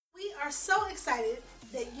are so excited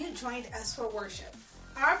that you joined us for worship.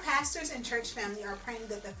 Our pastors and church family are praying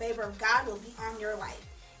that the favor of God will be on your life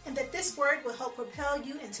and that this word will help propel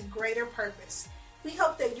you into greater purpose. We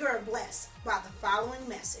hope that you are blessed by the following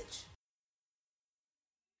message.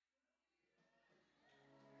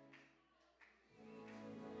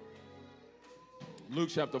 Luke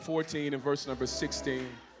chapter 14 and verse number 16.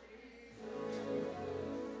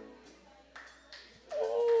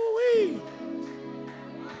 Ooh-wee.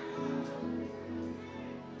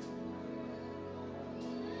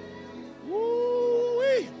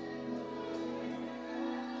 Ooh-wee.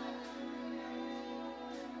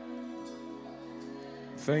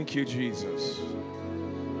 Thank you, Jesus.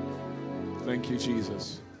 Thank you,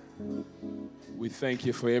 Jesus. We thank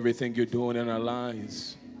you for everything you're doing in our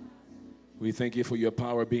lives. We thank you for your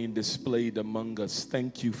power being displayed among us.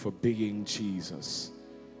 Thank you for being Jesus.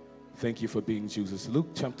 Thank you for being Jesus. Luke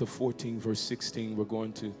chapter 14, verse 16, we're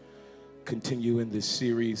going to continue in this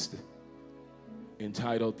series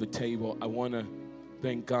entitled The Table. I want to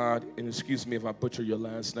thank God, and excuse me if I butcher your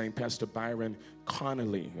last name, Pastor Byron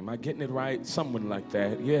Connolly. Am I getting it right? Someone like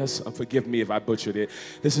that. Yes, forgive me if I butchered it.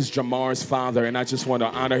 This is Jamar's father, and I just want to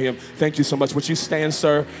honor him. Thank you so much. Would you stand,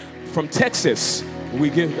 sir? From Texas. We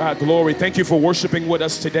give God glory. Thank you for worshiping with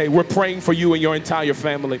us today. We're praying for you and your entire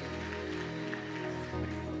family.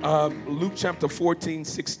 Luke chapter 14,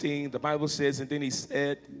 16, the Bible says, and then he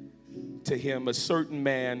said to him, a certain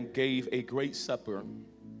man gave a great supper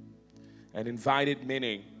and invited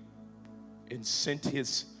many and sent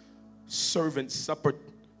his servant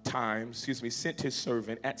sent his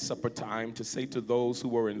servant at supper time to say to those who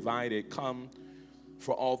were invited, come,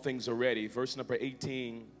 for all things are ready. Verse number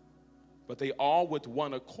 18. But they all with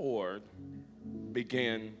one accord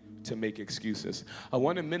began to make excuses. I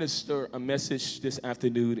want to minister a message this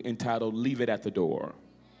afternoon entitled, Leave It at the Door.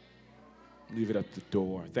 Leave it at the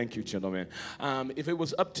door. Thank you, gentlemen. If it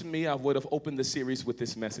was up to me, I would have opened the series with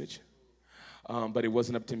this message. But it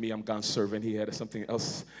wasn't up to me. I'm God's servant. He had something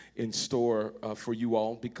else in store for you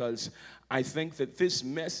all, because I think that this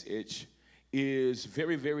message is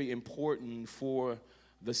very, very important for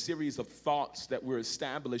the series of thoughts that we're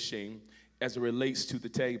establishing as it relates to the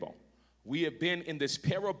table. We have been in this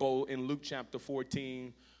parable in Luke chapter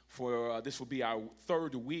 14 for, this will be our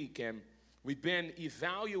third week, and we've been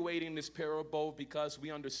evaluating this parable because we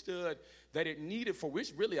understood that it needed, for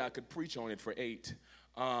which really I could preach on it for 8.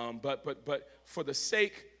 But for the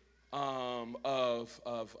sake of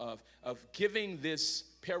giving this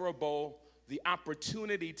parable the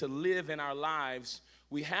opportunity to live in our lives,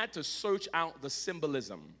 we had to search out the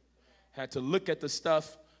symbolism, had to look at the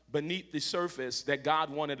stuff beneath the surface that God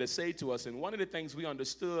wanted to say to us. And one of the things we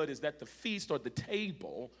understood is that the feast or the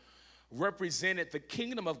table represented the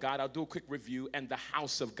kingdom of God. I'll do a quick review, and the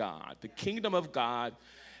house of God. The kingdom of God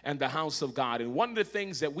and the house of God. And one of the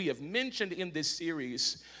things that we have mentioned in this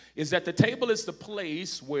series is that the table is the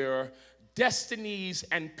place where destinies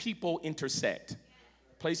and people intersect.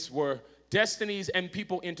 Place where destinies and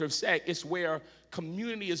people intersect. It's where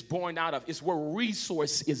community is born out of. It's where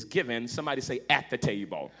resource is given. Somebody say, at the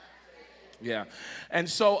table. Yeah. And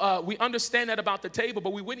so we understand that about the table,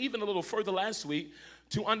 but we went even a little further last week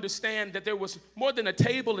to understand that there was more than a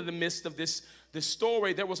table in the midst of this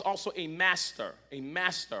story. There was also a master,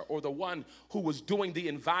 or the one who was doing the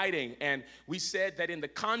inviting. And we said that in the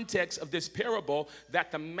context of this parable,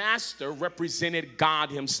 that the master represented God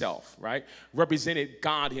himself, right? Represented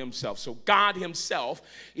God himself. So God himself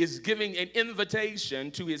is giving an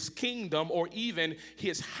invitation to his kingdom, or even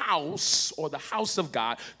his house, or the house of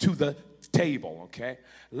God, to the table, okay?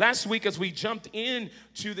 Last week, as we jumped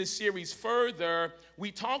into this series further, we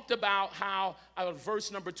talked about how,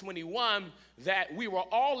 verse number 21, that we were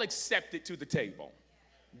all accepted to the table.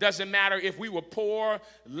 Doesn't matter if we were poor,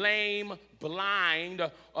 lame, blind,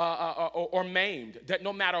 or maimed. That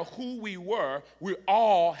no matter who we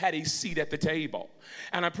all had a seat at the table.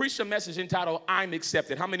 And I preached a message entitled, I'm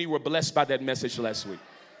Accepted. How many were blessed by that message last week?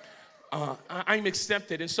 I'm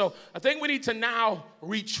accepted. And so I think we need to now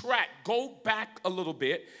go back a little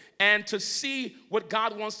bit, and to see what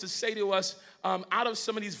God wants to say to us out of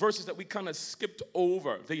some of these verses that we kind of skipped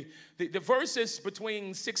over. The verses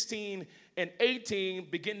between 16 and 18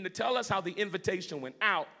 begin to tell us how the invitation went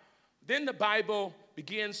out. Then the Bible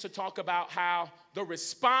begins to talk about how the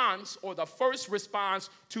response, or the first response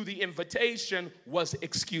to the invitation, was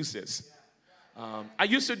excuses. I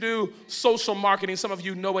used to do social marketing. Some of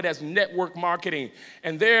you know it as network marketing.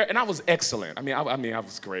 And I was excellent. I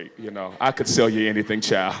was great. You know, I could sell you anything,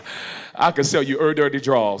 child. I could sell you dirty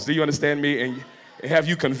draws. Do you understand me? And have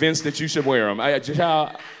you convinced that you should wear them?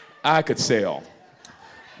 I could sell.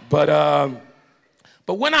 But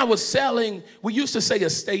But when I was selling, we used to say a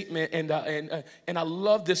statement, and I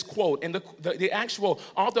love this quote. And the actual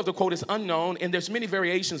author of the quote is unknown, and there's many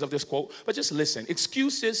variations of this quote. But just listen.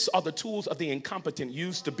 Excuses are the tools of the incompetent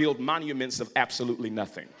used to build monuments of absolutely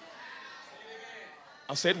nothing.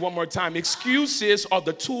 I'll say it one more time. Excuses are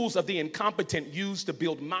the tools of the incompetent used to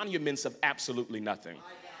build monuments of absolutely nothing.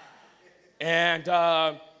 And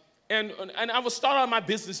I would start out my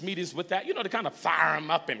business meetings with that, to kind of fire them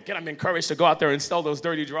up and get them encouraged to go out there and sell those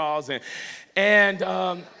dirty draws. And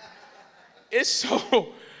it's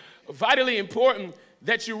so vitally important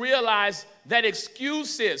that you realize that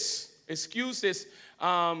excuses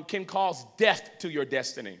can cause death to your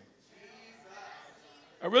destiny.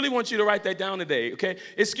 I really want you to write that down today, okay?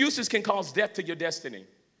 Excuses can cause death to your destiny,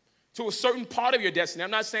 to a certain part of your destiny.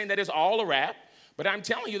 I'm not saying that it's all a wrap. But I'm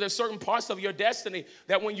telling you, there's certain parts of your destiny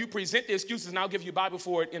that when you present the excuses, and I'll give you a Bible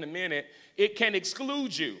for it in a minute, it can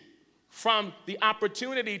exclude you from the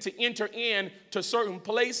opportunity to enter in to certain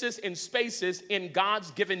places and spaces in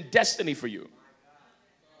God's given destiny for you.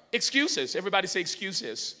 Excuses. Everybody say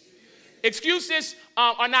excuses. Excuses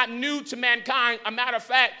are not new to mankind. A matter of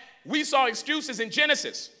fact, we saw excuses in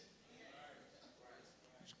Genesis.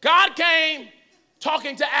 God came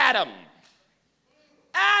talking to Adam.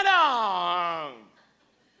 Adam,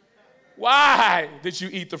 why did you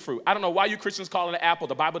eat the fruit? I don't know why you Christians call it an apple.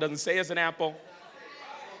 The Bible doesn't say it's an apple.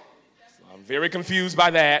 So I'm very confused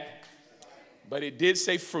by that. But it did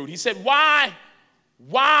say fruit. He said, why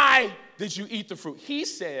did you eat the fruit? He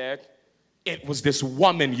said, it was this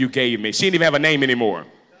woman you gave me. She didn't even have a name anymore.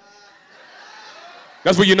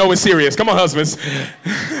 That's when you know it's serious. Come on, husbands.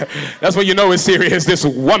 That's when you know it's serious. This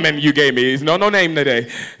woman you gave me. No name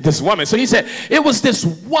today. This woman. So he said, it was this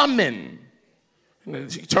woman.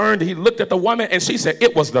 And she turned, he looked at the woman, and she said,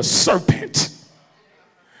 it was the serpent.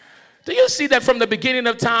 Do you see that from the beginning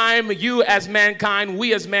of time, you as mankind,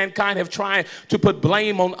 we as mankind have tried to put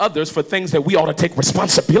blame on others for things that we ought to take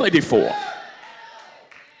responsibility for?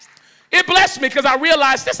 It blessed me because I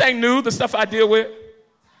realized this ain't new, the stuff I deal with.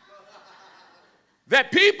 That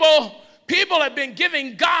people have been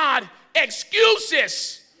giving God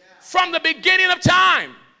excuses from the beginning of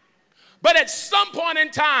time. But at some point in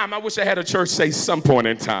time, I wish I had a church say some point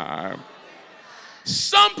in time.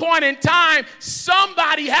 Some point in time,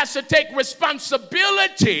 somebody has to take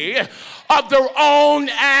responsibility of their own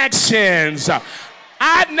actions.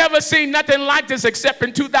 I've never seen nothing like this except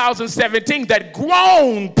in 2017, that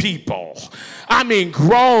grown people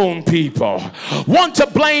want to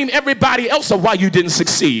blame everybody else for why you didn't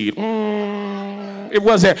succeed. It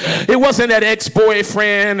wasn't that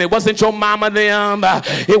ex-boyfriend. It wasn't your mama them.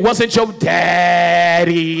 It wasn't your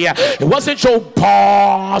daddy. It wasn't your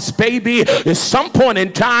boss, baby. At some point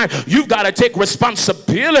in time, you've got to take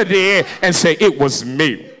responsibility and say, it was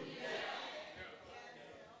me.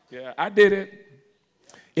 Yeah, I did it.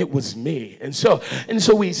 It was me. And so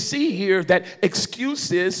we see here that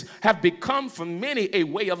excuses have become for many a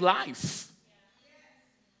way of life.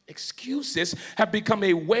 Excuses have become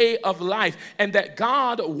a way of life, and that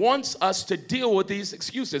God wants us to deal with these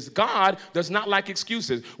excuses. God does not like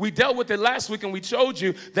excuses. We dealt with it last week, and we showed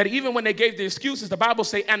you that even when they gave the excuses, the Bible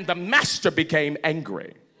says, and the master became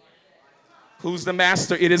angry. Who's the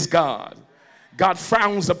master? It is God. God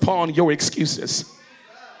frowns upon your excuses.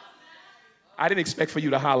 I didn't expect for you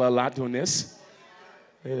to holler a lot doing this.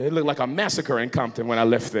 It looked like a massacre in Compton when I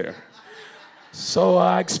left there. So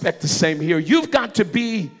I expect the same here. You've got to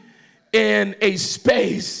be in a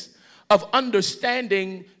space of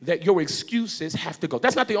understanding that your excuses have to go.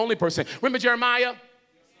 That's not the only person. Remember Jeremiah?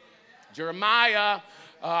 Jeremiah,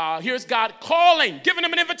 here's God calling, giving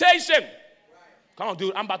him an invitation. Come on,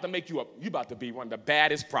 dude, I'm about to make you up. You about to be one of the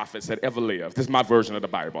baddest prophets that ever lived. This is my version of the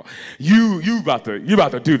Bible. You about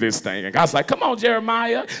to do this thing. And God's like, come on,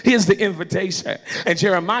 Jeremiah. Here's the invitation. And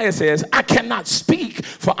Jeremiah says, I cannot speak,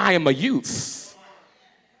 for I am a youth.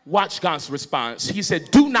 Watch God's response. He said,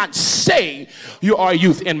 do not say you are a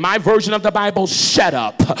youth. In my version of the Bible, shut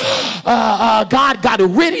up. God got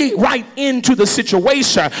really right into the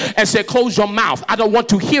situation and said, close your mouth. I don't want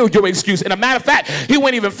to hear your excuse. And a matter of fact, he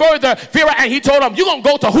went even further, Vera, and he told him, you're going to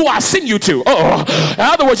go to who I send you to. In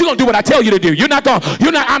other words, you're going to do what I tell you to do.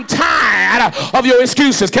 I'm tired of your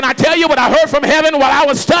excuses. Can I tell you what I heard from heaven while I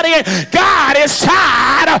was studying? God is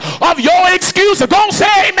tired of your excuses. Don't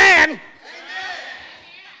say amen.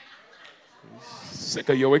 Sick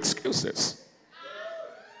of your excuses.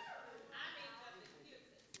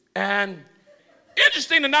 And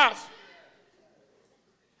interesting enough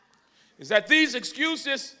is that these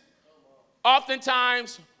excuses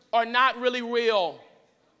oftentimes are not really real.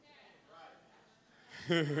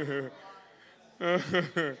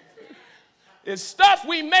 It's stuff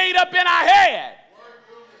we made up in our head.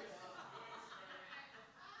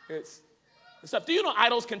 It's stuff. Do you know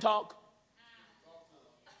idols can talk?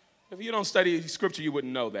 If you don't study scripture, you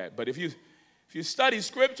wouldn't know that. But if you study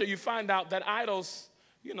scripture, you find out that idols,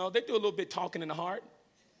 they do a little bit talking in the heart.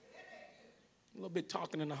 A little bit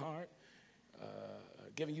talking in the heart.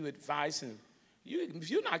 Giving you advice. And if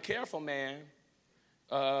you're not careful, man,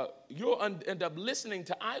 you'll end up listening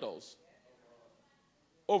to idols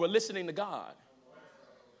over listening to God.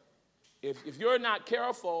 If you're not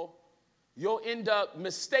careful, you'll end up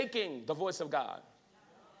mistaking the voice of God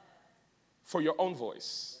for your own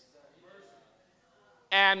voice.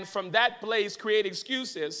 And from that place, create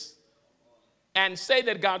excuses and say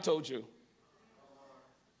that God told you,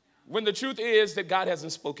 when the truth is that God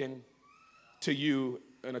hasn't spoken to you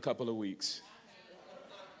in a couple of weeks.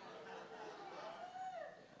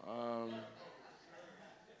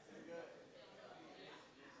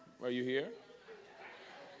 Are you here?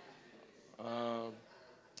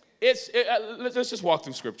 Let's just walk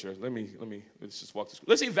through scripture. Let's just walk through scripture.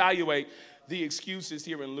 Let's evaluate the excuses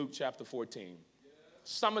here in Luke chapter 14.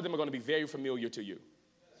 Some of them are going to be very familiar to you.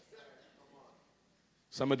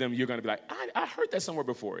 Some of them you're going to be like, I heard that somewhere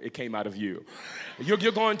before. It came out of you. You're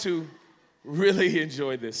going to really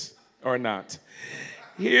enjoy this or not.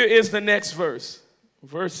 Here is the next verse.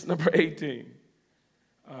 Verse number 18.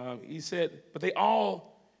 He said, but they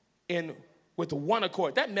all in with one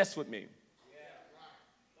accord. That messed with me.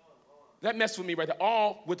 That messed with me right there.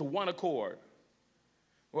 All with one accord.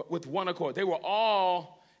 With one accord. They were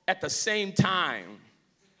all at the same time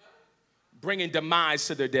bringing demise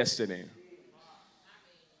to their destiny.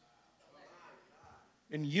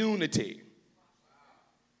 In unity.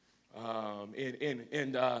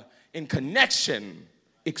 In connection,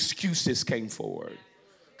 excuses came forward.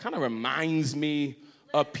 Kind of reminds me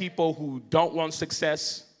of people who don't want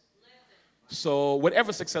success. So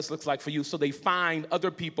whatever success looks like for you, so they find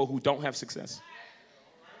other people who don't have success.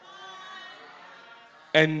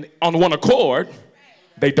 And on one accord,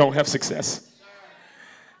 they don't have success.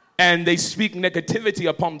 And they speak negativity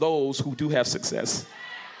upon those who do have success.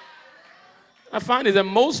 I find that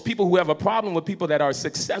most people who have a problem with people that are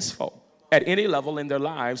successful at any level in their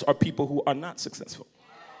lives are people who are not successful.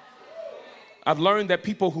 I've learned that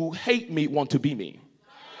people who hate me want to be me.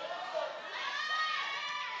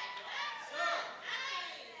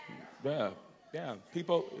 Yeah,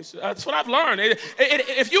 people, that's what I've learned.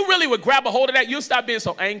 If you really would grab a hold of that, you'll stop being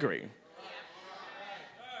so angry.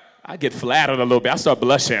 I get flattered a little bit. I start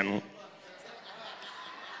blushing.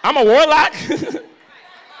 I'm a warlock.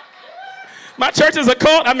 My church is a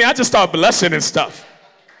cult. I just start blushing and stuff.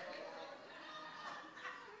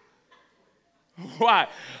 Why?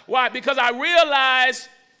 Because I realize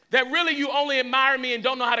that really you only admire me and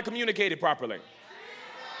don't know how to communicate it properly.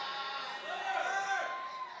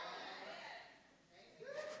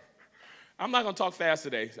 I'm not going to talk fast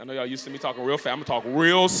today. I know y'all used to me talking real fast. I'm going to talk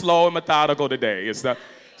real slow and methodical today. It's not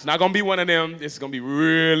going to be one of them. It's going to be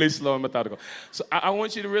really slow and methodical. So I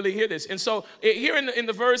want you to really hear this. And so here in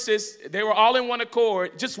the verses, they were all in one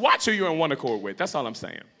accord. Just watch who you're in one accord with. That's all I'm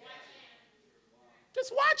saying.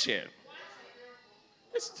 Just watch it.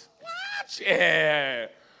 Just watch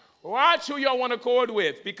it. Watch who you're in one accord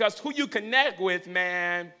with. Because who you connect with,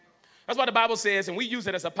 man, that's why the Bible says, and we use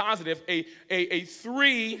it as a positive, a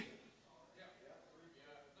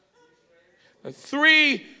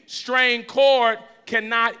three-string cord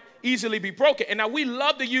cannot easily be broken. And now we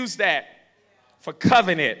love to use that for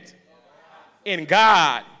covenant in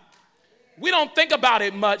God. We don't think about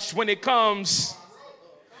it much when it comes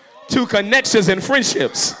to connections and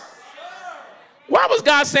friendships. Why was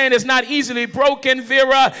God saying it's not easily broken,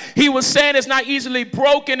 Vera? He was saying it's not easily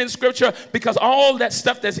broken in Scripture because all that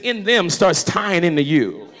stuff that's in them starts tying into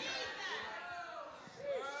you.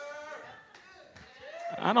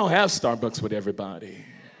 I don't have Starbucks with everybody.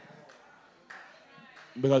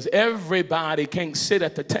 Because everybody can't sit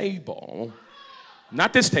at the table.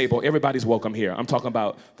 Not this table. Everybody's welcome here. I'm talking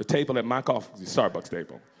about the table at my coffee, the Starbucks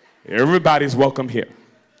table. Everybody's welcome here.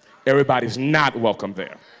 Everybody's not welcome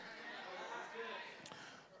there.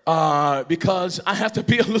 Because I have to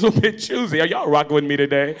be a little bit choosy. Are y'all rocking with me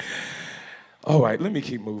today? All right, let me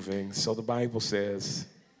keep moving. So the Bible says,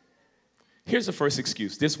 here's the first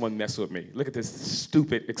excuse. This one messed with me. Look at this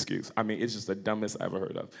stupid excuse. It's just the dumbest I've ever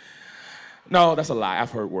heard of. No, that's a lie.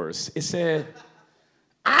 I've heard worse. It said,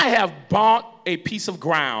 I have bought a piece of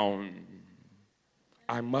ground.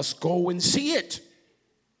 I must go and see it.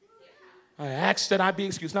 I asked that I be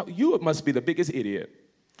excused. Now, you must be the biggest idiot.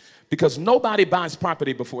 Because nobody buys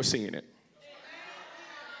property before seeing it.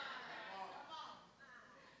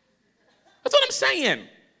 That's what I'm saying.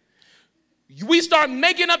 we start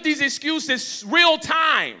making up these excuses real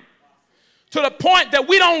time to the point that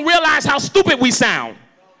we don't realize how stupid we sound.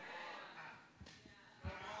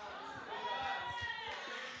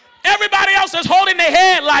 Everybody else is holding their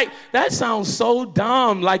head like, that sounds so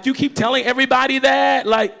dumb. Like, you keep telling everybody that.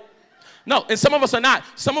 Like, no, and some of us are not.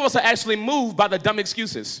 Some of us are actually moved by the dumb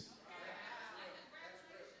excuses.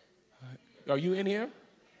 Are you in here?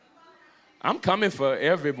 I'm coming for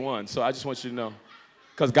everyone, so I just want you to know.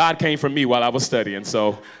 Because God came for me while I was studying,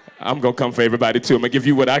 so I'm going to come for everybody too. I'm going to give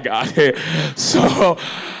you what I got. So,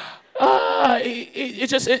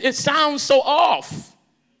 it sounds so off.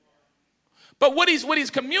 But what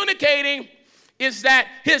he's communicating is that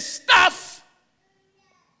his stuff,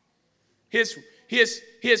 his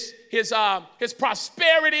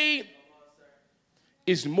prosperity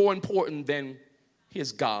is more important than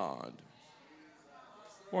his God.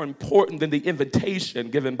 More important than the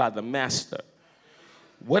invitation given by the master.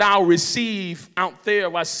 What I'll receive out there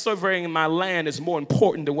while surveying my land is more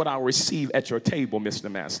important than what I'll receive at your table,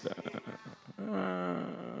 Mr. Master.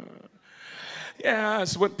 Yeah,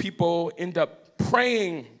 it's what people end up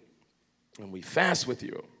praying when we fast with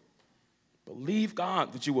you. Believe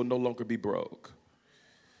God that you will no longer be broke,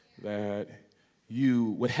 that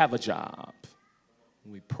you would have a job.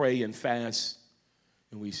 We pray and fast,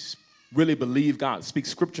 and we really believe God, speak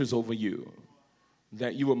scriptures over you,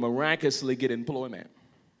 that you will miraculously get employment.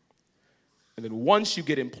 And then once you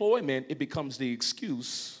get employment, it becomes the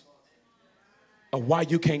excuse of why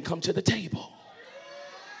you can't come to the table.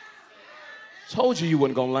 Told you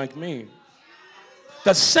weren't going to like me.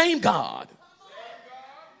 The same God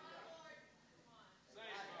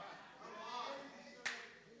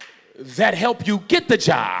that helped you get the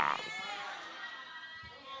job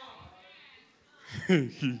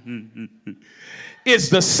is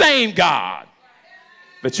the same God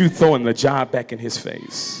that you throwing the job back in his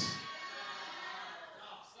face.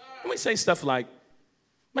 Let me say stuff like,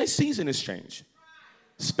 my season has changed.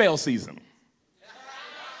 Spell season.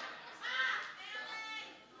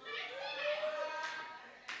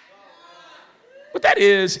 What that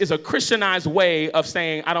is a Christianized way of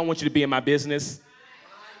saying, I don't want you to be in my business.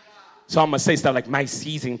 So I'm going to say stuff like, my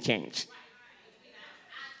season changed.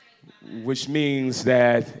 Which means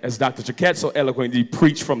that, as Dr. Jaquette so eloquently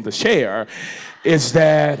preached from the chair, is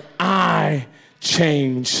that I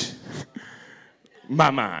changed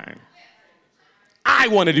my mind. I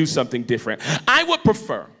want to do something different. I would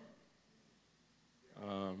prefer,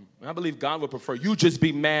 I believe God would prefer you just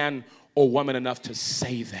be man or woman enough to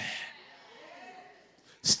say that.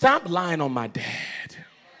 Stop lying on my dad.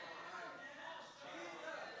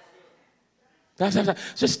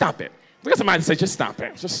 Just stop it. Look at somebody and say, just stop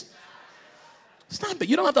it. Just stop it.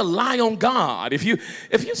 You don't have to lie on God. If you're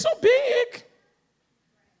so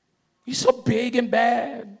big and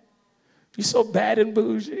bad, you're so bad and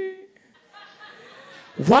bougie,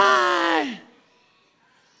 why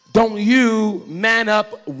don't you man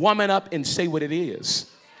up, woman up, and say what it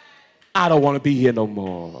is? I don't want to be here no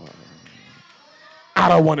more. I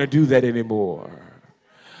don't want to do that anymore.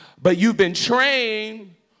 But you've been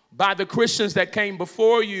trained by the Christians that came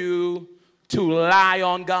before you to lie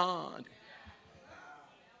on God.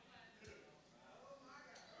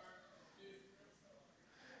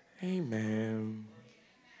 Amen.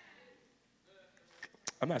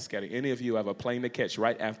 I'm not scared of any of you. I have a plane to catch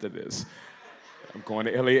right after this. I'm going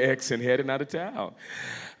to LAX and heading out of town.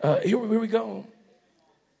 Here we go.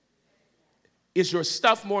 Is your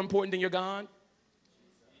stuff more important than your God?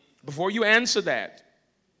 Before you answer that,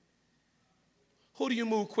 who do you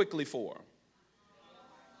move quickly for?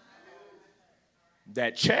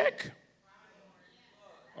 That check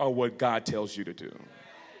or what God tells you to do?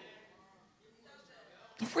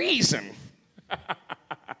 The reason, oh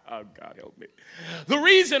God help me. The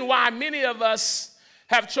reason why many of us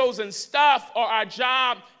have chosen stuff or our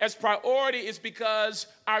job as priority is because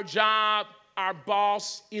our job, our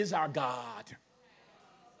boss is our God.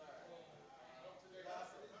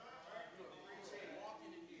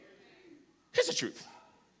 Here's the truth.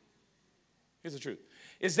 Here's the truth.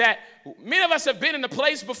 Is that many of us have been in a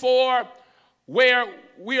place before where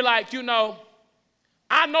we're like, I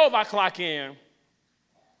know if I clock in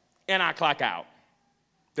and I clock out,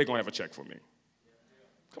 they're going to have a check for me.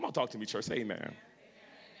 Come on, talk to me, church. Say amen.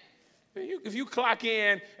 If you clock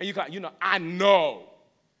in and you clock, I know,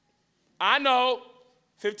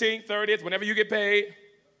 15th, 30th, whenever you get paid,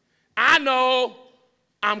 I know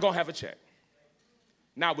I'm going to have a check.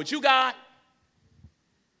 Now, what you got,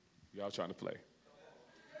 y'all trying to play.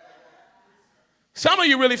 Some of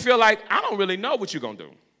you really feel like, I don't really know what you're going to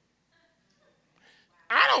do.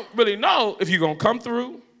 I don't really know if you're going to come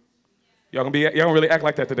through. Y'all gonna really act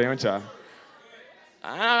like that today, aren't y'all?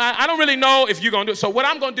 I don't really know if you're going to do it. So what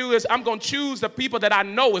I'm going to do is I'm going to choose the people that I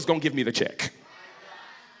know is going to give me the check.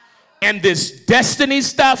 And this destiny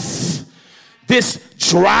stuff, this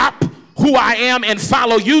drop who I am and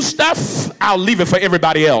follow you stuff, I'll leave it for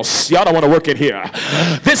everybody else. Y'all don't want to work it here.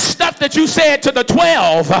 This stuff that you said to the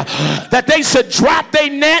 12, that they should drop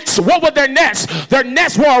their nets. What were their nets? Their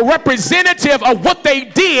nets were a representative of what they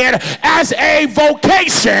did as a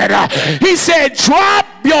vocation. He said, drop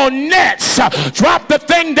your nets. Drop the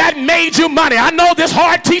thing that made you money. I know this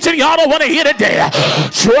hard teaching y'all don't want to hear today.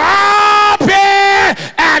 Drop it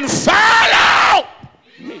and follow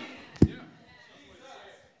me.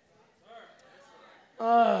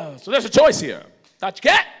 So there's a choice here. Thought you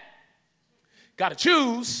get? Got to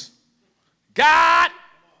choose God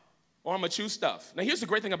or I'm going to choose stuff. Now, here's the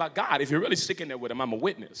great thing about God. If you're really sticking there with him, I'm a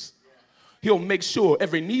witness. He'll make sure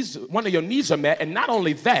one of your needs are met. And not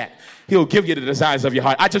only that, he'll give you the desires of your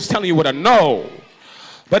heart. I'm just telling you what I know.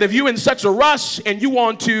 But if you're in such a rush and you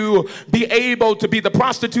want to be able to be the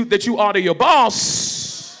prostitute that you are to your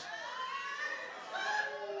boss,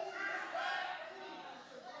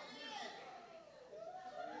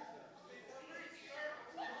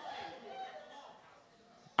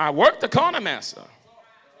 I work the corner master.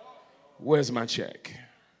 Where's my check?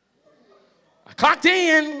 I clocked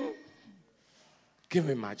in. Give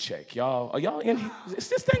me my check, y'all. Are y'all in here? Is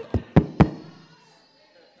this thing?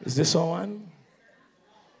 Is this on?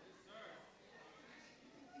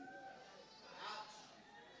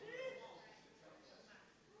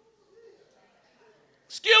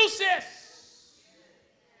 Excuses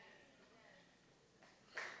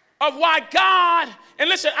of why God, and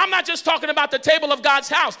listen, I'm not just talking about the table of God's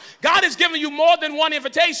house. God has given you more than one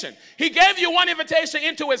invitation. He gave you one invitation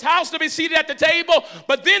into his house to be seated at the table,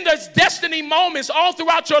 but then there's destiny moments all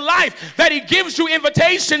throughout your life that he gives you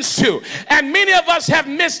invitations to. And many of us have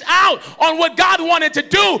missed out on what God wanted to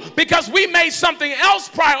do because we made something else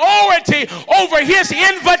priority over his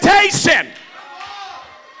invitation.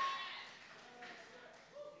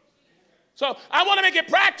 So I want to make it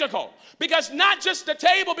practical because not just the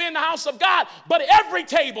table being the house of God, but every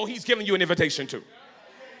table he's giving you an invitation to.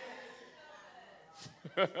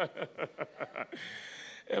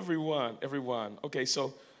 Everyone. Okay,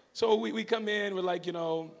 so we come in, we're like,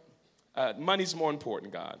 money's more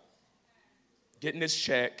important, God. Getting this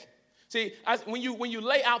check. See, when you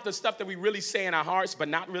lay out the stuff that we really say in our hearts but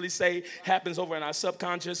not really say happens over in our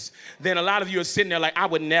subconscious, then a lot of you are sitting there like, I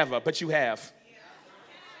would never, but you have.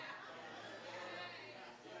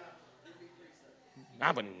 I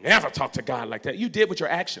would never talk to God like that. You did with your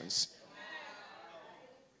actions.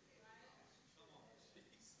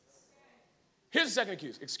 Here's the second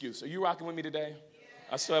excuse. Are you rocking with me today?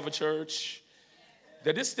 I still have a church.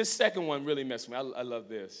 This second one really messed with me. I love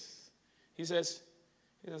this. He says,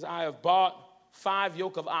 I have bought 5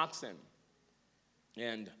 yoke of oxen,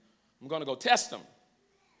 and I'm going to go test them.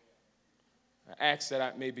 I asked that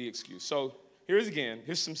I may be excused. So here's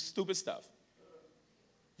some stupid stuff.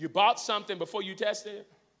 You bought something before you tested it?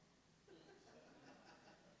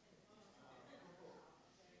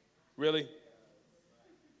 Really?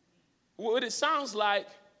 What it sounds like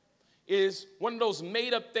is one of those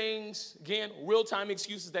made-up things, again, real-time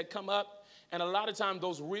excuses that come up, and a lot of times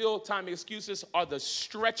those real-time excuses are the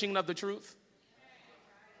stretching of the truth.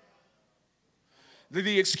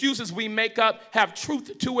 The excuses we make up have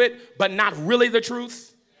truth to it, but not really the truth.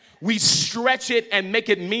 We stretch it and make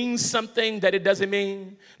it mean something that it doesn't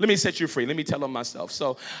mean. Let me set you free. Let me tell them myself.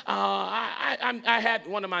 So I had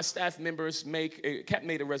one of my staff members made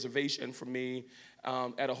a reservation for me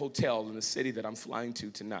at a hotel in the city that I'm flying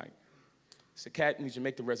to tonight. I said, Kat, I need you to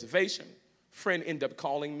make the reservation. Friend ended up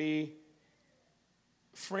calling me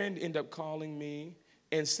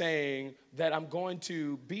and saying that I'm going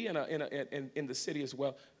to be in the city as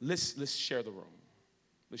well. Let's share the room.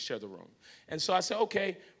 Let's share the room. And so I said,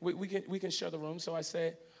 okay, we can share the room. So I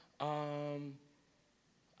said, I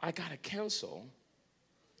got to cancel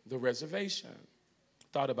the reservation.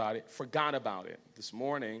 Thought about it, forgot about it. This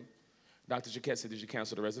morning, Dr. Jaquette said, did you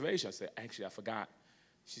cancel the reservation? I said, actually, I forgot.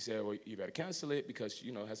 She said, well, you better cancel it because,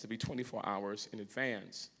 it has to be 24 hours in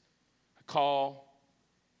advance. I called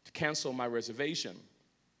to cancel my reservation.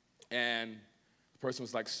 And the person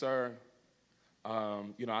was like, sir, I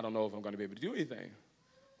don't know if I'm going to be able to do anything.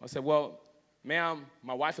 I said, well, ma'am,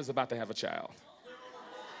 my wife is about to have a child.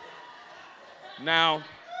 Now,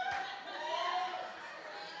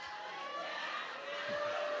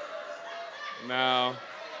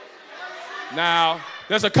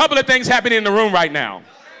 there's a couple of things happening in the room right now.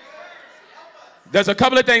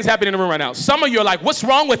 Some of you are like, what's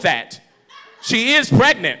wrong with that? She is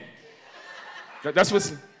pregnant. That's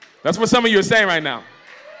what some of you are saying right now.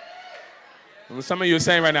 Some of you are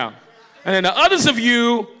saying right now. And then the others of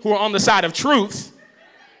you who are on the side of truth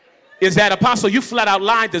is that, Apostle, you flat out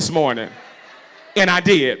lied this morning. And I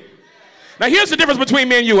did. Now here's the difference between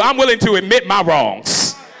me and you. I'm willing to admit my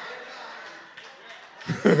wrongs.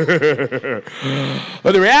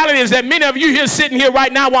 But the reality is that many of you here sitting here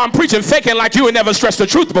right now while I'm preaching, faking like you had never stressed the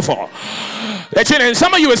truth before. And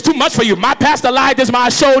some of you, it's too much for you. My pastor lied this, my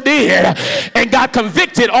show did, and got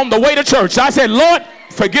convicted on the way to church. I said, Lord,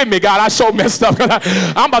 forgive me, God, I so messed up.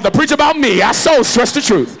 I'm about to preach about me. I so stressed the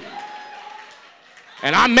truth.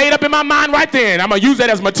 And I made up in my mind right then, I'm going to use that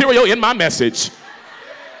as material in my message.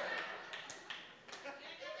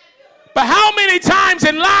 But how many times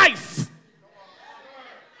in life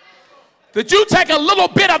did you take a little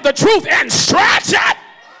bit of the truth and stretch it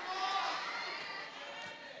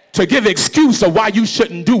to give excuse of why you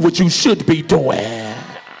shouldn't do what you should be doing?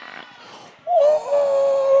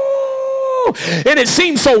 Ooh. And it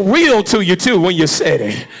seems so real to you too when you said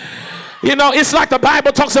it. You know, it's like the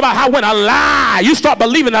Bible talks about how when a lie, you start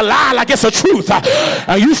believing a lie like it's a truth.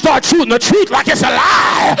 And you start shooting the truth like it's a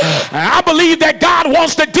lie. And I believe that God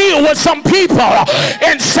wants to deal with some people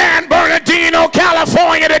in San Bernardino,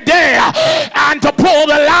 California today. And to pull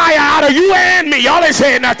the lie out of you and me. Y'all ain't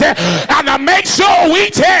saying nothing. And to make sure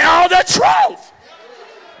we tell the truth.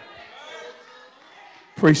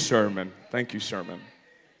 Preach, Sherman. Thank you, Sherman.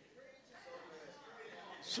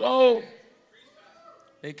 So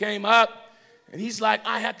they came up, and he's like,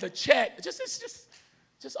 I had to check.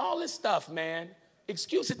 Just all this stuff, man.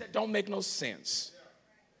 Excuses that don't make no sense.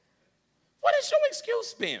 What has your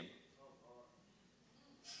excuse been?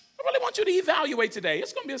 I really want you to evaluate today.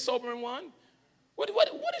 It's going to be a sobering one. What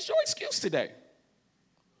is your excuse today?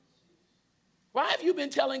 Why have you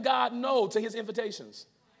been telling God no to his invitations?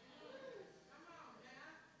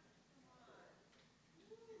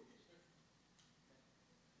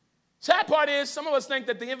 Sad part is, some of us think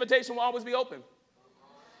that the invitation will always be open.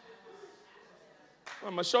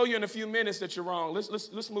 I'm going to show you in a few minutes that you're wrong.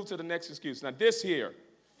 Let's move to the next excuse. Now, this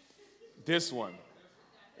one.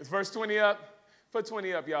 Is verse 20 up? Put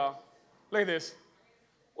 20 up, y'all. Look at this.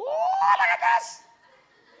 Ooh, look at this.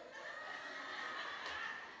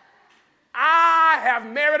 I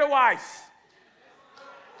have married a wife.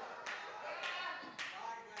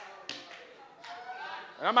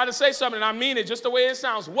 And I'm about to say something, and I mean it just the way it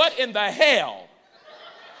sounds. What in the hell?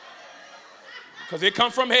 Because it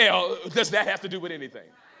come from hell. Does that have to do with anything?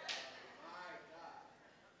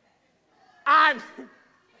 I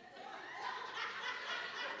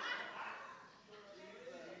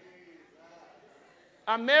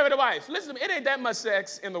married a wife. Listen to me. It ain't that much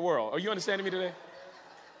sex in the world. Are you understanding me today?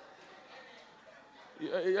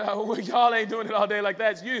 Y'all ain't doing it all day like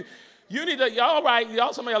that. You need to, y'all right,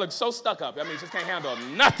 some of y'all look so stuck up. I mean, just can't handle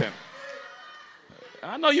nothing.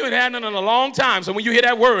 I know you ain't had none in a long time, so when you hear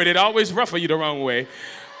that word, it always ruffle you the wrong way.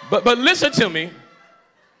 But listen to me.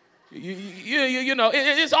 You know,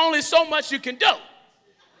 it's only so much you can do.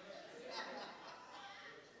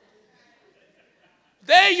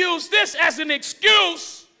 They use this as an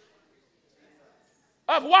excuse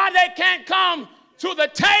of why they can't come to the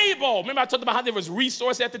table. Remember I talked about how there was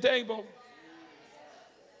resource at the table?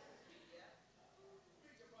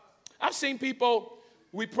 I've seen people,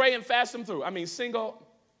 we pray and fast them through. I mean, single,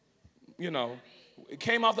 you know,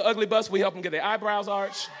 came off the ugly bus, we help them get their eyebrows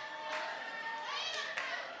arched.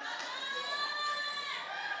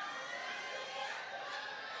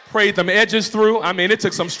 Prayed them edges through. I mean, it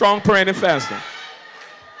took some strong praying and fasting.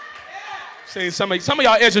 See, some of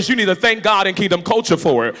y'all edges, you need to thank God and Kingdom Culture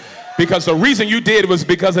for it. Because the reason you did was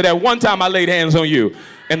because of that one time I laid hands on you.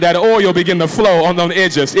 And that oil began to flow on those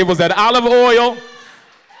edges. It was that olive oil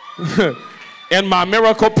and my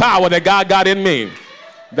miracle power that God got in me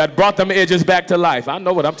that brought them edges back to life. I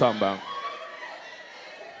know what I'm talking about.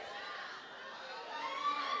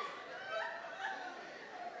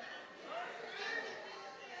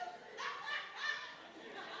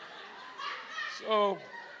 So,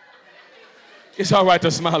 it's all right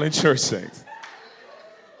to smile in church, saints.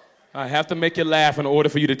 I have to make you laugh in order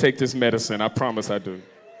for you to take this medicine. I promise I do.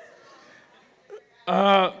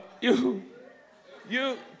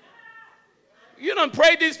 You done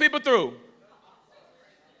prayed these people through.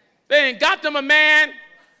 They ain't got them a man.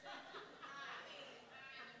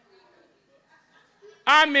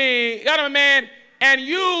 I mean, got them a man and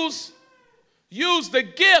use the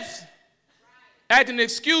gift as an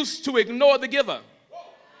excuse to ignore the giver.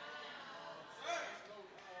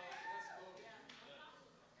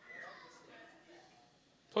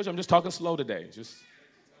 Told you I'm just talking slow today.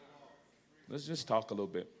 Let's just talk a little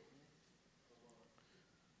bit.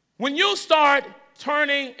 When you start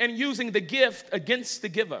turning and using the gift against the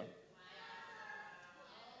giver,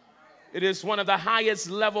 It is one of the highest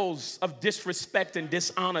levels of disrespect and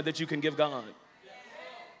dishonor that you can give God.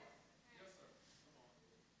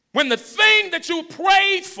 When the thing that you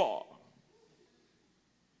prayed for,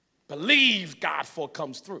 believed God for,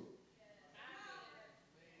 comes through,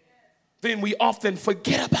 then we often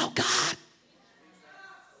forget about God.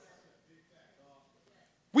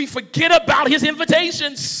 We forget about his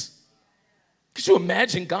invitations. Could you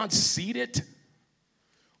imagine God seated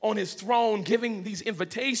on his throne giving these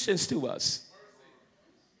invitations to us?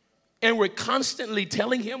 And we're constantly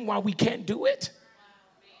telling him why we can't do it.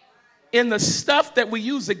 And the stuff that we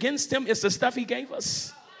use against him is the stuff he gave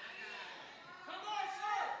us.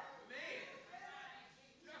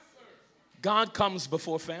 God comes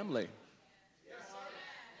before family.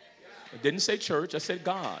 I didn't say church, I said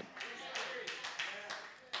God.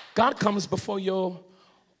 God comes before your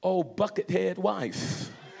old buckethead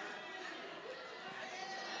wife.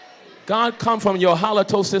 God comes from your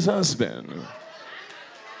halitosis husband.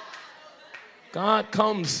 God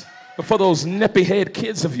comes before those nappy head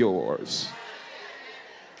kids of yours.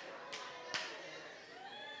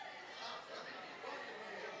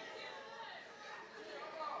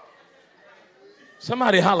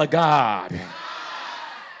 Somebody holler God.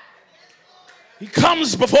 He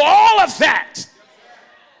comes before all of that.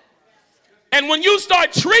 And when you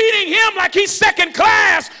start treating him like he's second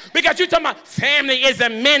class, because you're talking about family is a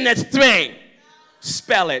ministry.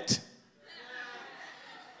 Spell it.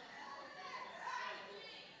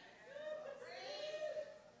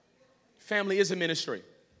 Family is a ministry.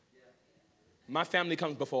 My family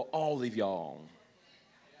comes before all of y'all.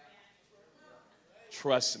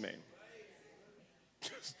 Trust me.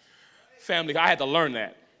 Family, I had to learn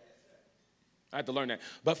that.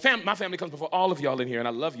 But my family comes before all of y'all in here, and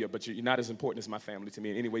I love you, but you're not as important as my family to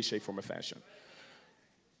me in any way, shape, form, or fashion.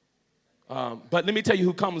 But let me tell you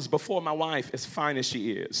who comes before my wife, as fine as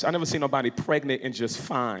she is. I never seen nobody pregnant and just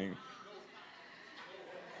fine.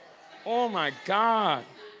 Oh, my God.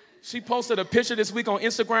 She posted a picture this week on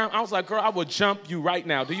Instagram. I was like, girl, I will jump you right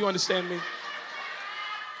now. Do you understand me?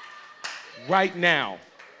 Right now.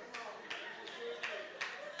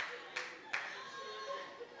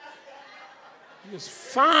 It's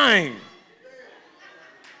fine.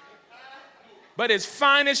 But as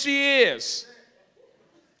fine as she is,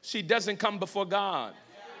 she doesn't come before God.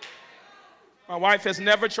 My wife has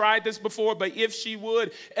never tried this before, but if she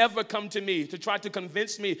would ever come to me to try to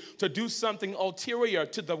convince me to do something ulterior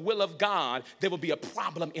to the will of God, there will be a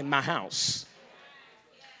problem in my house.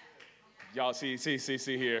 Y'all see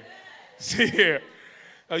here. See here.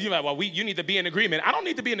 Oh, you're like, well, you need to be in agreement. I don't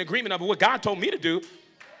need to be in agreement of what God told me to do.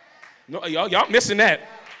 No, y'all missing that.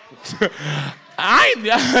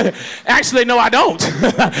 Actually, no, I don't.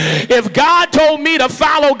 If God told me to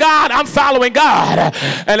follow God, I'm following God.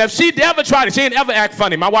 And if she ever tried it, she didn't ever act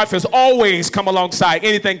funny. My wife has always come alongside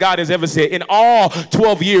anything God has ever said. In all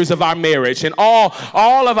 12 years of our marriage, in all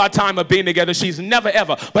of our time of being together, she's never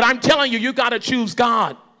ever. But I'm telling you, you got to choose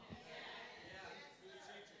God.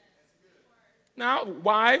 Now,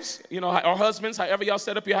 wives, or husbands, however y'all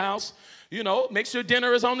set up your house, make sure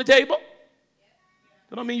dinner is on the table.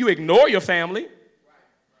 That don't mean you ignore your family.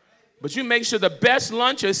 But you make sure the best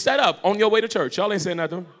lunch is set up on your way to church. Y'all ain't saying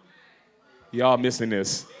nothing. Y'all missing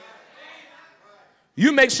this.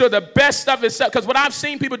 You make sure the best stuff is set. Because what I've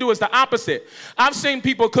seen people do is the opposite. I've seen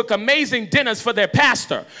people cook amazing dinners for their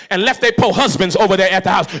pastor and left their poor husbands over there at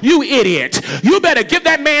the house. You idiot. You better give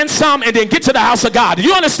that man some and then get to the house of God. Do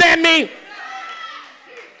you understand me?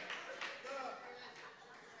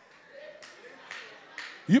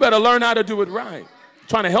 You better learn how to do it right. I'm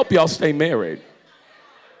trying to help y'all stay married.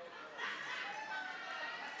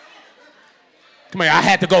 Come here, I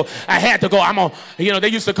had to go. I'm on, they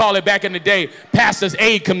used to call it back in the day, pastor's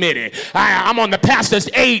aid committee. I'm on the pastor's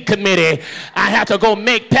aid committee. I had to go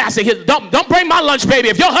make pastor his, don't bring my lunch, baby.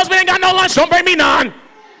 If your husband ain't got no lunch, don't bring me none.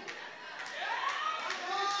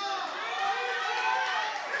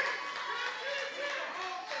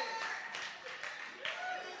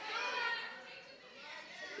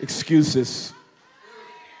 Excuses.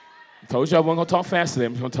 I told you I wasn't going to talk fast today.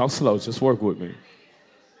 I'm going to talk slow. Just work with me.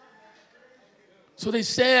 So they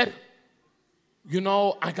said,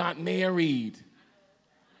 I got married.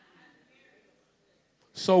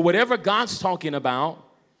 So whatever God's talking about,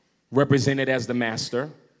 represented as the master,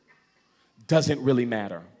 doesn't really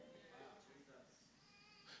matter.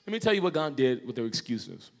 Let me tell you what God did with their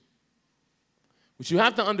excuses. What you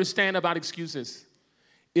have to understand about excuses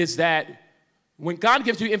is that when God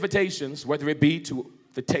gives you invitations, whether it be to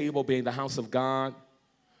the table, being the house of God,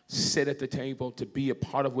 sit at the table, to be a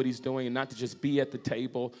part of what he's doing, and not to just be at the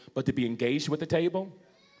table, but to be engaged with the table,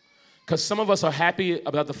 Because some of us are happy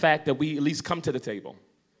about the fact that we at least come to the table.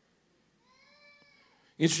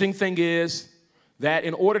 Interesting thing is that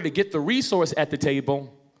in order to get the resource at the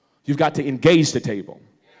table, you've got to engage the table.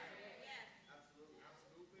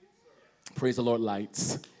 Praise the Lord,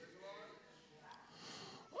 lights.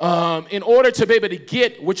 In order to be able to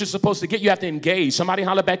get what you're supposed to get, you have to engage. Somebody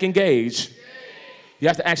holler back, engage. You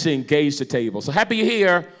have to actually engage the table. So happy you're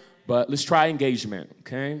here, but let's try engagement,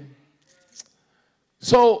 okay?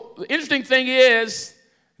 So the interesting thing is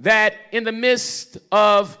that in the midst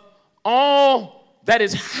of all that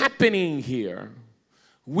is happening here,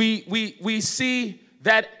 we see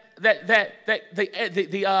that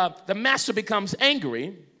the master becomes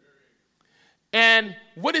angry. And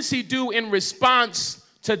what does he do in response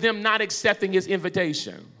to them not accepting his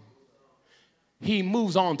invitation? He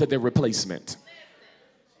moves on to their replacement.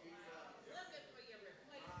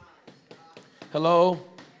 Hello?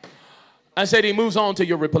 I said he moves on to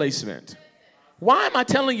your replacement. Why am I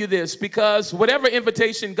telling you this? Because whatever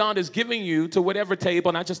invitation God is giving you to whatever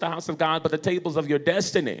table, not just the house of God, but the tables of your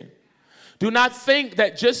destiny, do not think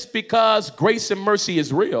that just because grace and mercy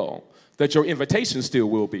is real, that your invitation still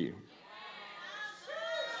will be.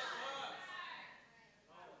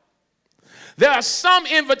 There are some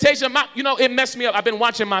invitations, it messed me up. I've been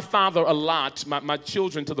watching my father a lot, my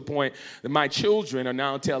children, to the point that my children are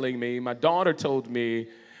now telling me, my daughter told me,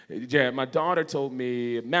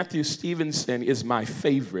 Matthew Stevenson is my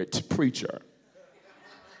favorite preacher.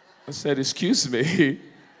 I said, excuse me.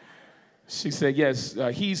 She said, yes,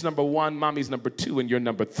 he's number 1, mommy's number 2, and you're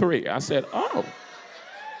number 3. I said, oh.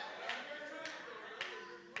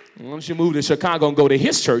 Why don't you move to Chicago and go to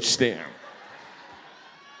his church then?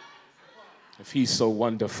 If he's so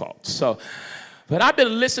wonderful. But I've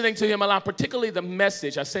been listening to him a lot, particularly the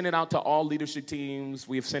message. I sent it out to all leadership teams.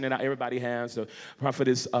 We've sent it out. Everybody has. The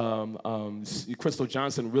prophetess Crystal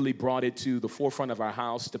Johnson really brought it to the forefront of our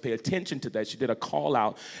house to pay attention to that. She did a call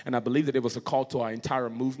out, and I believe that it was a call to our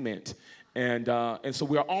entire movement. And so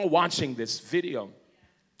we're all watching this video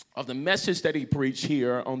of the message that he preached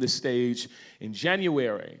here on this stage in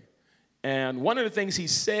January. And one of the things he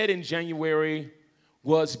said in January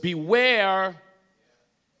was beware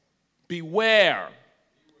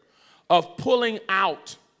of pulling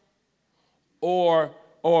out or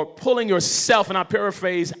pulling yourself, and I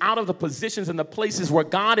paraphrase, out of the positions and the places where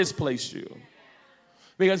God has placed you.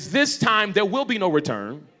 Because this time there will be no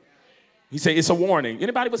return. He said it's a warning.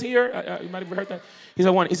 Anybody was here? Anybody ever heard that? He said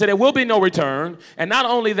warning. He said there will be no return. And not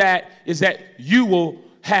only that, is that you will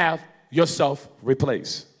have yourself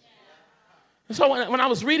replaced. So when I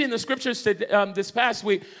was reading the scriptures this past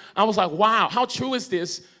week, I was like, wow, how true is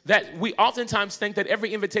this? That we oftentimes think that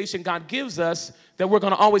every invitation God gives us, that we're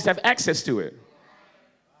going to always have access to it.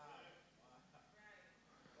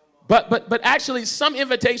 But actually, some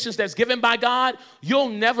invitations that's given by God, you'll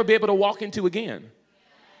never be able to walk into again.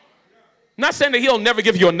 I'm not saying that he'll never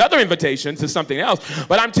give you another invitation to something else,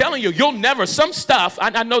 but I'm telling you, you'll never, some stuff,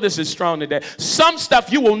 I know this is strong today, some stuff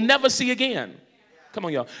you will never see again. Come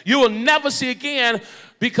on, y'all. You will never see again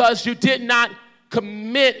because you did not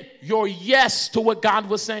commit your yes to what God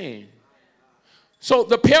was saying. So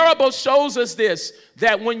the parable shows us this,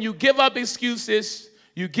 that when you give up excuses,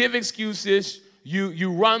 you give excuses,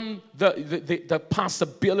 you run the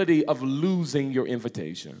possibility of losing your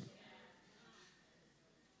invitation.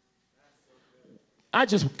 I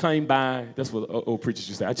just came by, that's what old preachers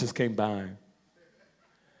used to say, I just came by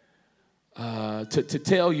to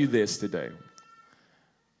tell you this today.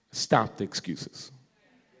 Stop the excuses.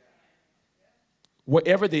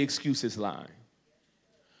 Wherever the excuses lie.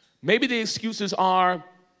 Maybe the excuses are,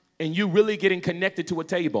 and you really getting connected to a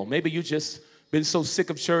table. Maybe you just been so sick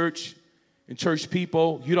of church and church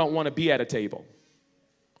people, you don't want to be at a table.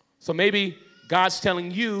 So maybe God's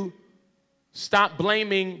telling you, stop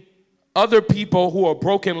blaming other people who are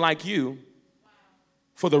broken like you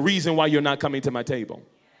for the reason why you're not coming to my table.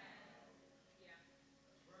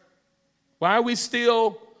 Why are we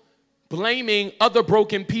still blaming other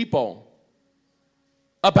broken people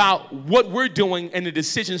about what we're doing and the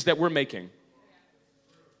decisions that we're making?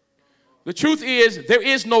 The truth is, there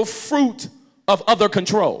is no fruit of other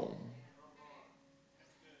control.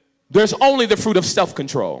 There's only the fruit of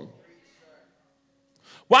self-control.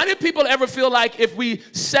 Why did people ever feel like if we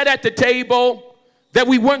sat at the table that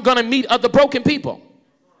we weren't going to meet other broken people?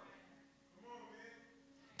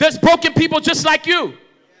 There's broken people just like you.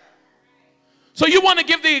 So you want to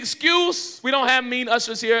give the excuse? We don't have mean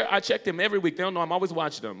ushers here. I check them every week. They don't know I'm always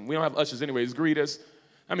watching them. We don't have ushers anyways, greeters.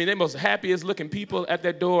 I mean, they're most happiest looking people at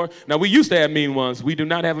that door. Now, we used to have mean ones. We do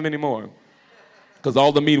not have them anymore because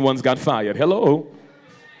all the mean ones got fired. Hello.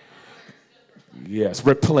 Yes,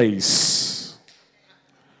 replace.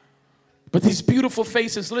 But these beautiful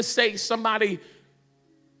faces, let's say somebody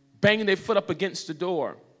banging their foot up against the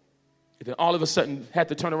door, and then all of a sudden had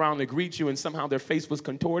to turn around and greet you, and somehow their face was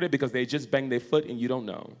contorted because they just banged their foot and you don't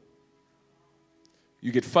know.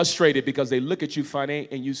 You get frustrated because they look at you funny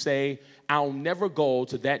and you say, I'll never go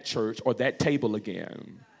to that church or that table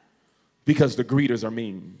again because the greeters are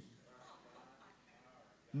mean.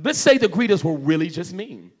 Let's say the greeters were really just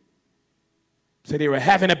mean. Say they were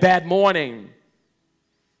having a bad morning.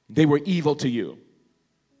 They were evil to you.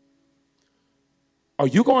 Are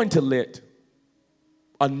you going to let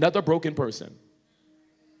another broken person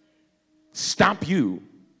stop you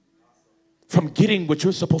from getting what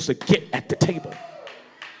you're supposed to get at the table?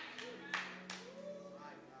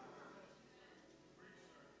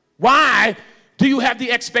 Why do you have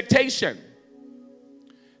the expectation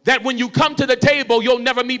that when you come to the table, you'll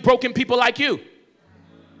never meet broken people like you?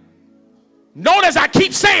 Notice I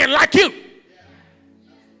keep saying like you.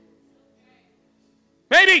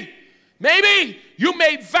 Maybe you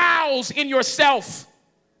made vows in yourself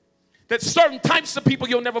that certain types of people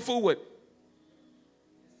you'll never fool with.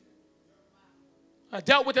 I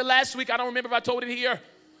dealt with it last week. I don't remember if I told it here,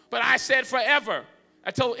 but I said forever.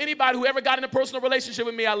 I told anybody who ever got in a personal relationship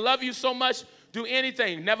with me, I love you so much, do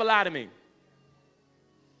anything, never lie to me.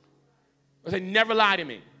 I said, never lie to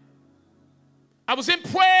me. I was in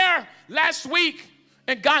prayer last week,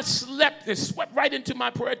 and God swept right into my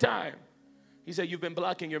prayer time. He said, you've been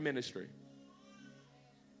blocking your ministry.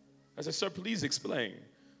 I said, sir, please explain.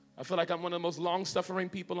 I feel like I'm one of the most long-suffering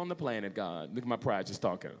people on the planet, God. Look at my pride just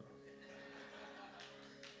talking.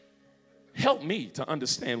 Help me to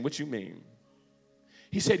understand what you mean.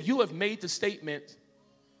 He said, you have made the statement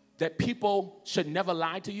that people should never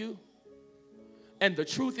lie to you. And the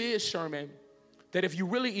truth is, Sherman, that if you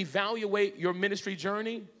really evaluate your ministry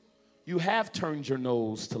journey, you have turned your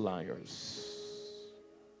nose to liars.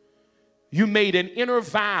 You made an inner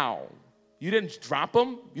vow. You didn't drop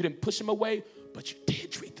them. You didn't push them away, but you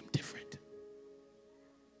did treat them different.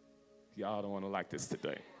 Y'all don't want to like this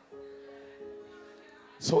today.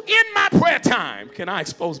 So in my prayer time, can I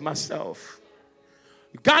expose myself?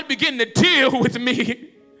 God began to deal with me.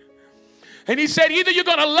 And he said, either you're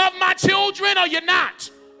going to love my children or you're not.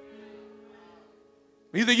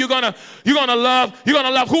 Either you're gonna love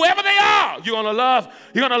whoever they are. You're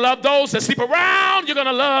gonna love those that sleep around. You're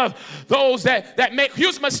gonna love those that make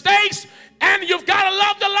huge mistakes, and you've got to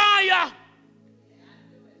love the liar.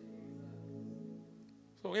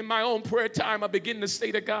 So in my own prayer time, I begin to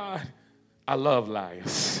say to God, I love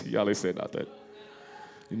liars. Y'all ain't said about that.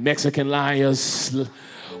 Mexican liars,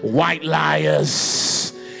 white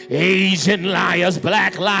liars, Asian liars,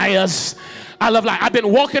 black liars. I love liars. I've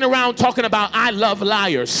been walking around talking about I love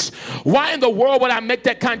liars. Why in the world would I make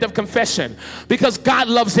that kind of confession? Because God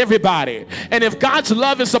loves everybody. And if God's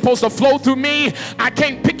love is supposed to flow through me, I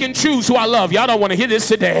can't pick and choose who I love. Y'all don't want to hear this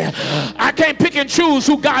today. I can't pick and choose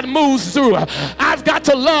who God moves through. I've got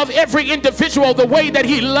to love every individual the way that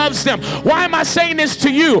he loves them. Why am I saying this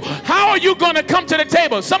to you? How are you going to come to the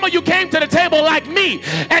table? Some of you came to the table like me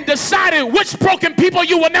and decided which broken people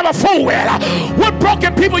you will never fool with. What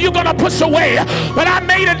broken people you're going to push away. But I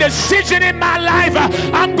made a decision in my life.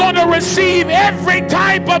 I'm going to receive every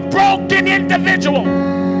type of broken individual.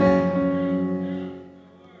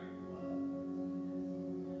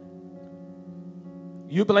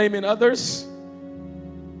 You blaming others?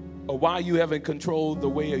 Or why you haven't controlled the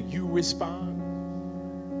way you respond?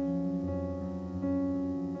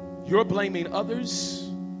 You're blaming others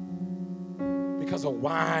because of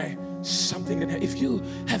why something didn't happen. If you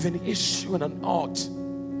have an issue and an ought,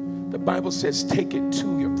 the Bible says, take it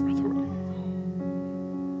to your brother.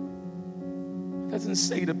 It doesn't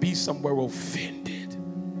say to be somewhere offended.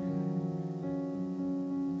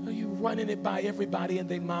 Are you running it by everybody and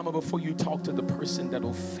their mama before you talk to the person that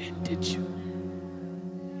offended you?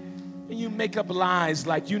 And you make up lies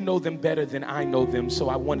like you know them better than I know them, so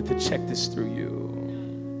I wanted to check this through you.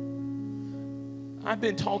 I've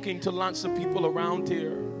been talking to lots of people around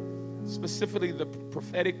here, specifically the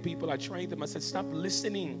prophetic people. I trained them. I said, stop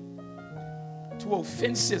listening to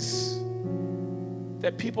offenses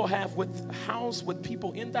that people have with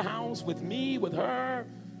people in the house, with me, with her.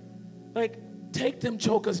 Like, take them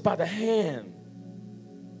jokers by the hand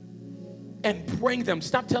and bring them.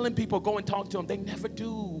 Stop telling people, go and talk to them. They never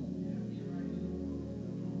do.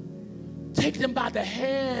 Take them by the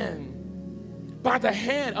hand. By the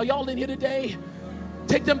hand. Are y'all in here today?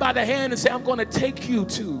 Take them by the hand and say, I'm going to take you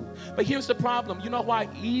to. But here's the problem. You know why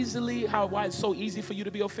it's so easy for you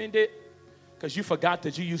to be offended? Because you forgot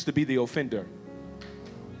that you used to be the offender.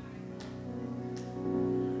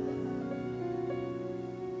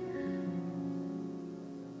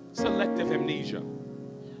 Selective amnesia.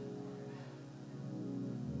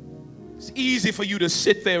 It's easy for you to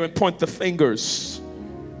sit there and point the fingers.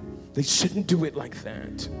 They shouldn't do it like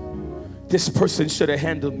that. This person should have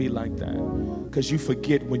handled me like that. Because you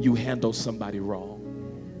forget when you handle somebody wrong.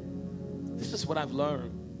 This is what I've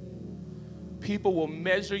learned. People will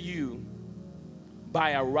measure you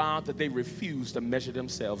by a rod that they refuse to measure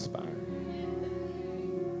themselves by.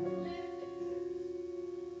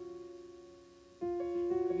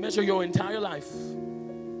 Measure your entire life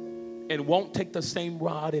and won't take the same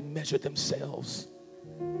rod and measure themselves.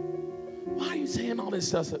 Why are you saying all this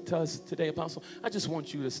to us today, Apostle? I just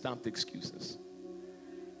want you to stop the excuses.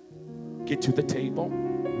 Get to the table.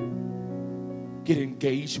 Get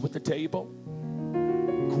engaged with the table.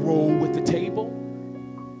 Grow with the table.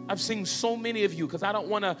 I've seen so many of you, because I don't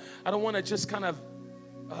want to just kind of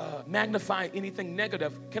magnify anything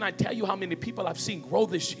negative. Can I tell you how many people I've seen grow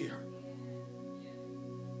this year?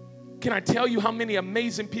 Can I tell you how many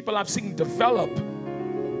amazing people I've seen develop?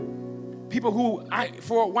 People who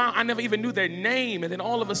for a while, I never even knew their name, and then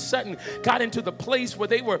all of a sudden got into the place where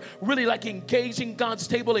they were really like engaging God's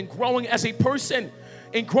table and growing as a person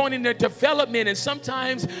and growing in their development. And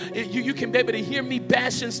sometimes you can be able to hear me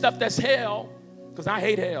bashing stuff that's hell, because I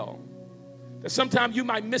hate hell. That sometimes you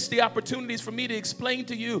might miss the opportunities for me to explain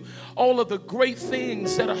to you all of the great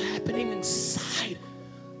things that are happening inside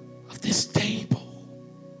of this table.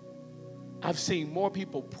 I've seen more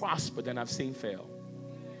people prosper than I've seen fail.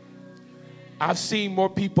 I've seen more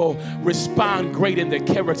people respond great in their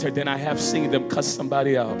character than I have seen them cuss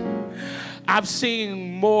somebody out. I've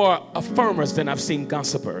seen more affirmers than I've seen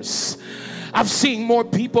gossipers. I've seen more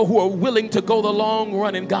people who are willing to go the long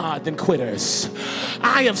run in God than quitters.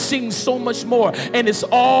 I have seen so much more, and it's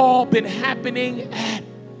all been happening at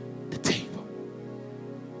the table.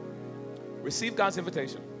 Receive God's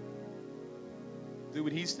invitation. Do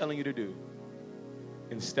what He's telling you to do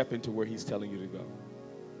and step into where He's telling you to go.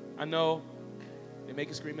 I know they make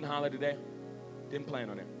you scream and holler today. Didn't plan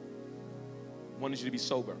on it. Wanted you to be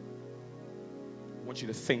sober. I want you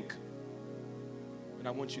to think. And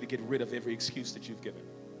I want you to get rid of every excuse that you've given.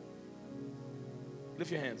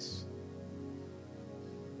 Lift your hands.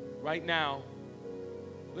 Right now,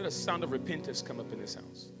 let a sound of repentance come up in this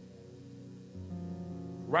house.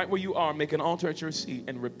 Right where you are, make an altar at your seat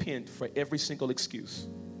and repent for every single excuse.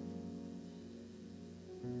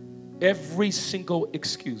 Every single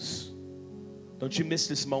excuse. Don't you miss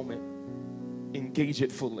this moment. Engage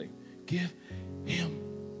it fully. Give Him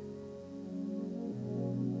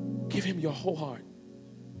your whole heart.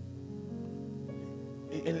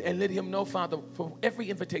 And let Him know, Father, for every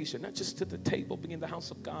invitation, not just to the table, being in the house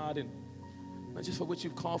of God, and not just for what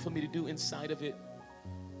you've called for me to do inside of it,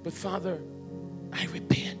 but Father, I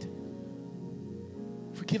repent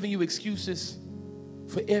for giving you excuses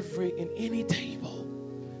for every and any table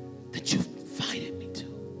that you've invited me to.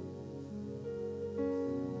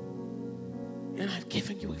 And I've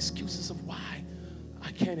given you excuses of why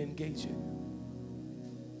I can't engage it.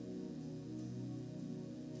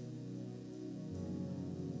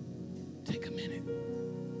 Take a minute.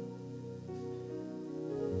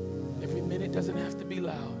 Every minute doesn't have to be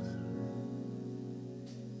loud.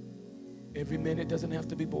 Every minute doesn't have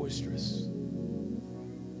to be boisterous.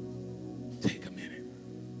 Take a minute.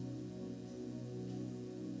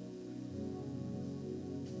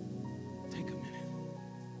 Take a minute.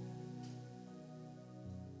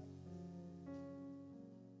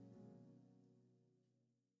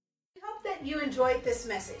 We hope that you enjoyed this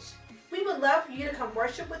message. We would love for you to come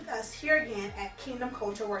worship with us here again at Kingdom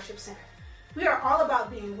Culture Worship Center. We are all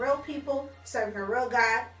about being real people, serving a real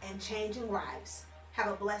God, and changing lives. Have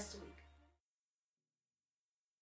a blessed week.